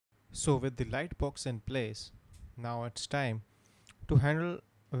So with the lightbox in place, now it's time to handle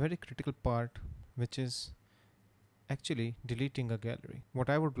a very critical part, which is actually deleting a gallery. What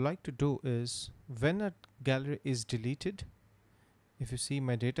I would like to do is when a gallery is deleted, if you see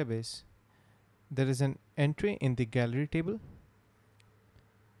my database, there is an entry in the gallery table.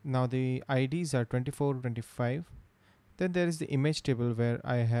 Now the IDs are 24, 25. Then there is the image table where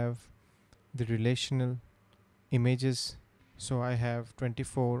I have the relational images. So I have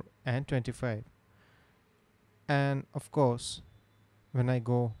 24 and 25. And of course, when I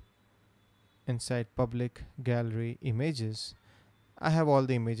go inside public gallery images, I have all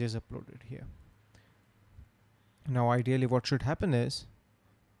the images uploaded here. Now ideally what should happen is,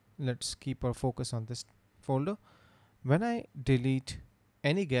 let's keep our focus on this folder. When I delete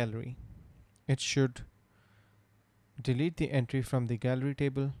any gallery, it should delete the entry from the gallery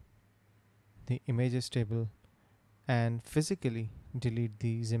table, the images table, and physically delete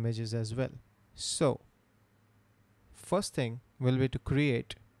these images as well. So first thing will be to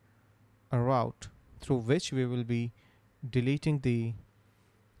create a route through which we will be deleting the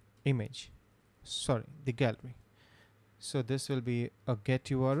image, sorry, the gallery. So this will be a get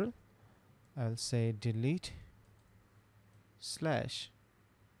URL. I'll say delete slash,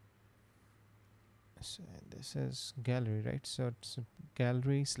 so this is gallery, right? So it's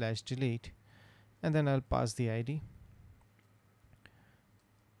gallery slash delete, and then I'll pass the ID,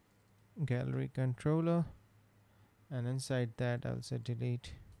 gallery controller, and inside that I'll say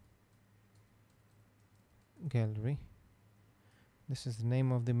delete gallery. This is the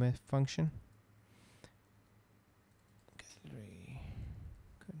name of the function, gallery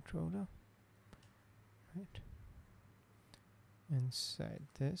controller, right? Inside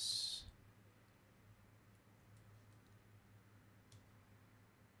this,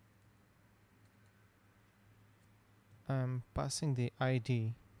 I'm passing the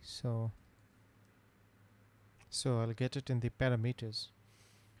ID, so I'll get it in the parameters.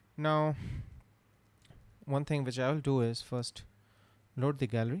 Now one thing which I will do is first load the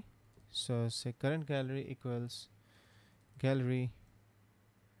gallery. So say current gallery equals gallery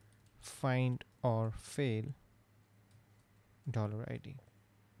find or fail $ID.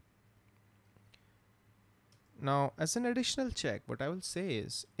 Now as an additional check, what I will say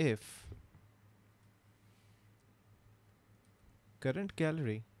is if current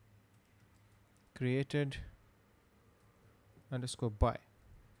gallery created underscore by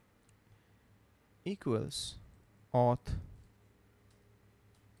equals auth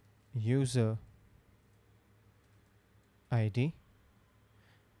user ID,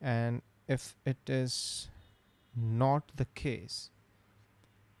 and if it is not the case,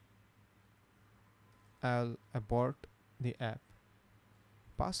 I'll abort the app,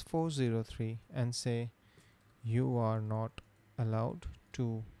 pass 403 and say you are not allowed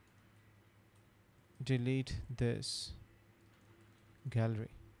to delete this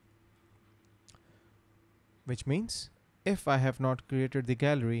gallery, which means if I have not created the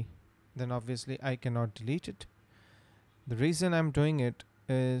gallery, then obviously I cannot delete it. The reason I'm doing it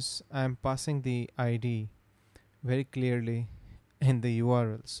is I'm passing the ID very clearly in the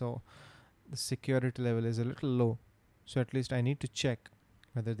URL, so the security level is a little low. So at least I need to check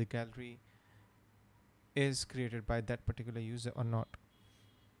whether the gallery is created by that particular user or not.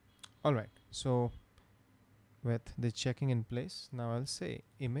 Alright, so with the checking in place, now I'll say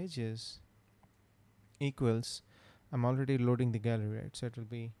images equals, I'm already loading the gallery, right? So it will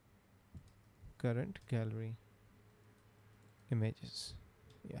be current gallery images.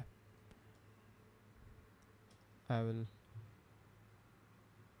 Yeah, I will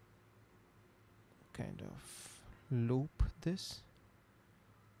kind of loop this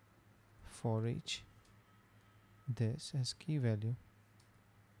for each this as key value,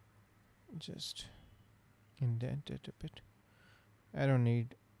 just indent it a bit. I don't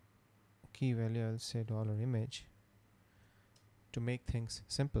need key value, I'll say $image to make things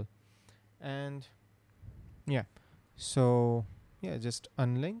simple. And yeah, so yeah, just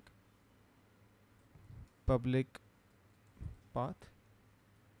unlink public path,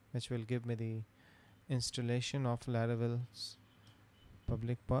 which will give me the installation of Laravel's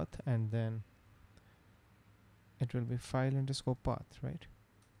public path, and then it will be file underscore path, right?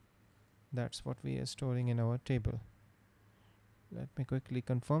 That's what we are storing in our table. Let me quickly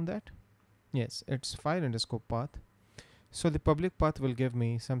confirm that. Yes, it's file underscore path. So the public path will give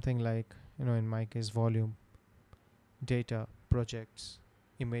me something like, in my case, volume, data, projects,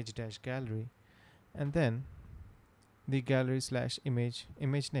 image dash gallery, and then the gallery slash image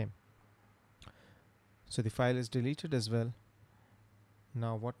name. So the file is deleted as well.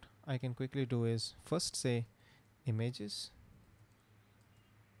 Now what I can quickly do is first say images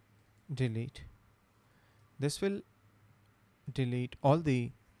delete. This will delete all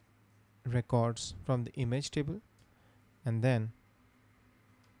the records from the image table, and then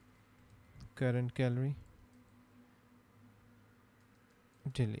current gallery,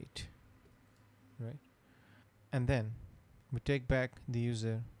 delete, right? And then we take back the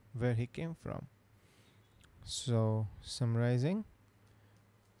user where he came from. So summarizing,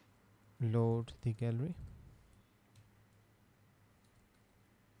 load the gallery,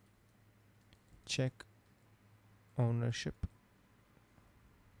 check ownership,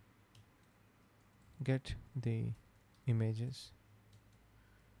 get the images,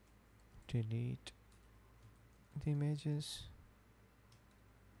 delete the images,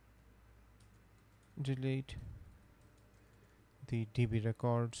 delete the DB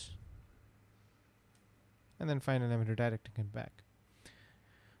records, and then finally I'm redirecting it back.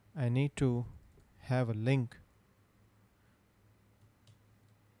 I need to have a link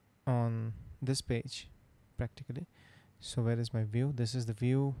on this page practically. So where is my view? This is the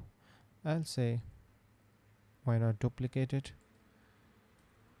view. I'll say, why not duplicate it,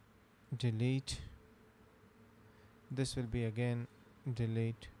 delete. This will be again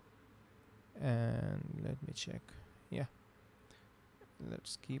delete, and let me check. Yeah,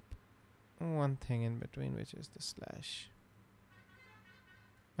 let's keep one thing in between, which is the slash.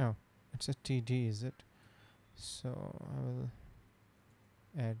 Oh, it's a TD, is it? So I will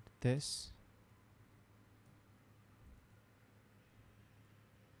add this,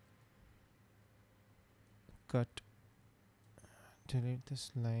 cut, delete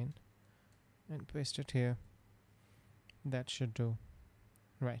this line, and paste it here. That should do.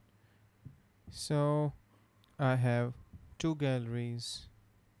 Right. So I have two galleries.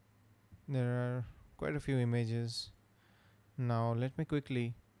 There are quite a few images. Now let me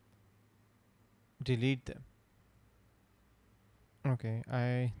quickly delete them. Okay,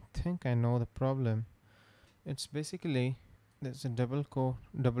 I think I know the problem. It's basically there's a double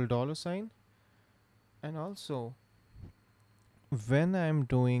dollar sign, and also when I'm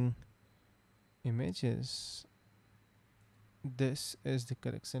doing images, this is the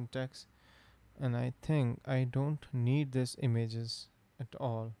correct syntax, and I think I don't need this images at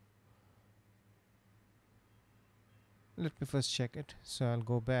all. Let me first check it. So I'll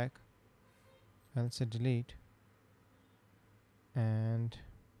go back, I'll say delete, and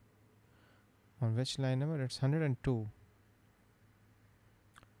on which line number? It's 102.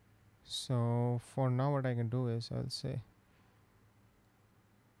 So for now what I can do is I'll say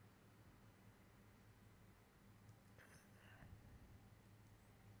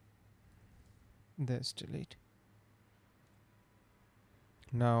this, delete.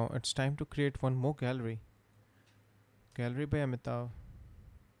 Now it's time to create one more gallery. Gallery by Amitav.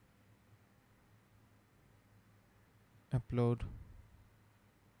 Upload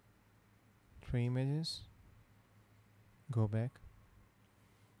 3 images. Go back.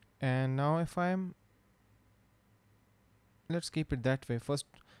 And now if let's keep it that way. First,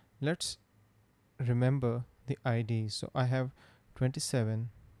 let's remember the IDs. So I have 27,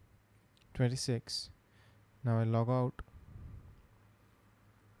 26. Now I log out.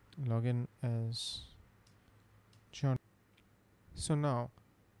 Log in as John. So now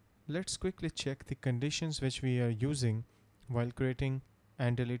let's quickly check the conditions which we are using while creating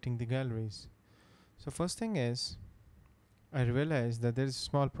and deleting the galleries. So first thing is, I realized that there is a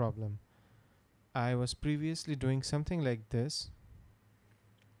small problem. I was previously doing something like this,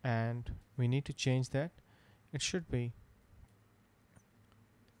 and we need to change that. It should be,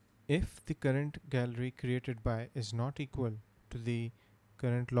 if the current gallery created by is not equal to the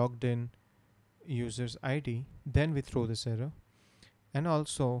current logged in user's ID, then we throw this error. And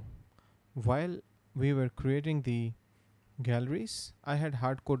also, while we were creating the galleries, I had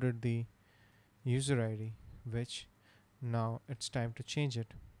hard coded the user ID, which now it's time to change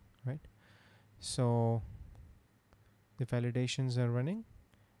it, right? So the validations are running,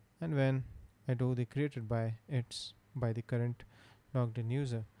 and when I do the created by, it's by the current logged in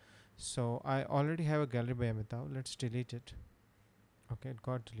user. So I already have a gallery by Amitav. Let's delete it. Okay, it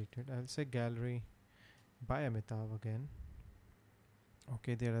got deleted. I'll say gallery by Amitav again.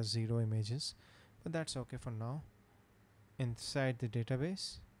 Okay, there are 0 images, but that's okay for now. Inside the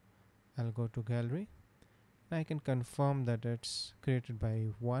database, I'll go to gallery, and I can confirm that it's created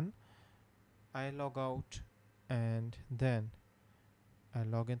by 1. I log out, and then I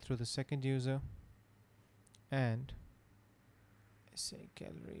log in through the second user, and I say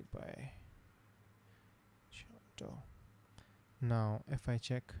gallery by Chato. Now if I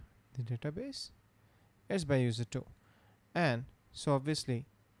check the database, it's by user 2, and so obviously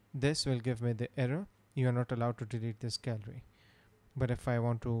this will give me the error, you are not allowed to delete this gallery. But if I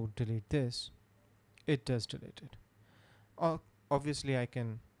want to delete this, it does delete it. Obviously, I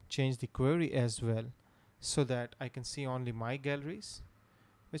can change the query as well so that I can see only my galleries,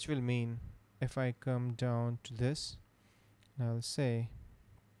 which will mean if I come down to this, I'll say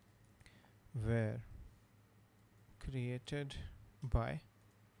where created by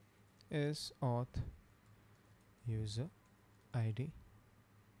is auth user id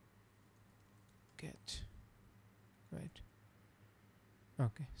get, right?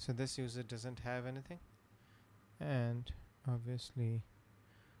 Okay, so this user doesn't have anything, and obviously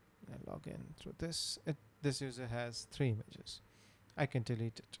I log in through this. This user has 3 images. I can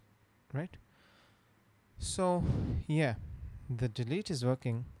delete it, right? So yeah, the delete is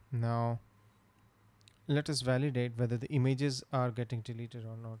working. Now let us validate whether the images are getting deleted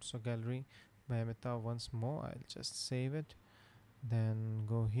or not. So gallery by Amitav once more. I'll just save it. Then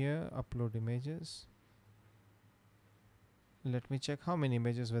go here, upload images. Let me check how many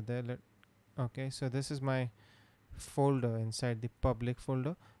images were there. Okay, so this is my folder inside the public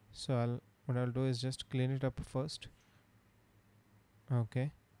folder. So what I'll do is just clean it up first.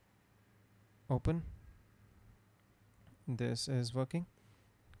 Okay, open. This is working.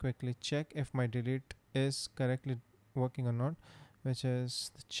 Quickly check if my delete is correctly working or not, which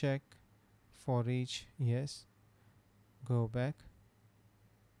is the check for each. Yes, go back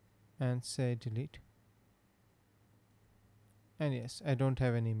and say delete, and yes, I don't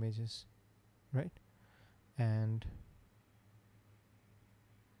have any images, right? And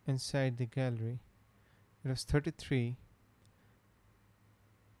inside the gallery it was 33,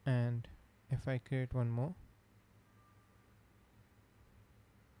 and if I create one more,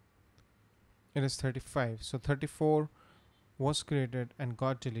 it is 35. So 34 was created and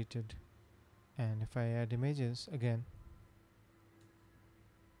got deleted. And if I add images again,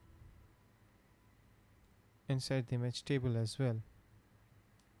 inside the image table as well,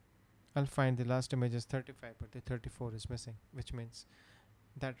 I'll find the last image is 35, but the 34 is missing, which means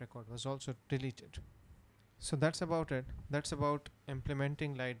that record was also deleted. So that's about it. That's about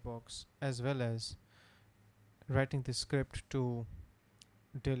implementing Lightbox as well as writing the script to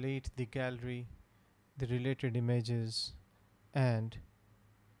delete the gallery, the related images, and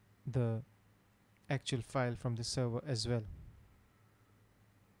the actual file from the server as well.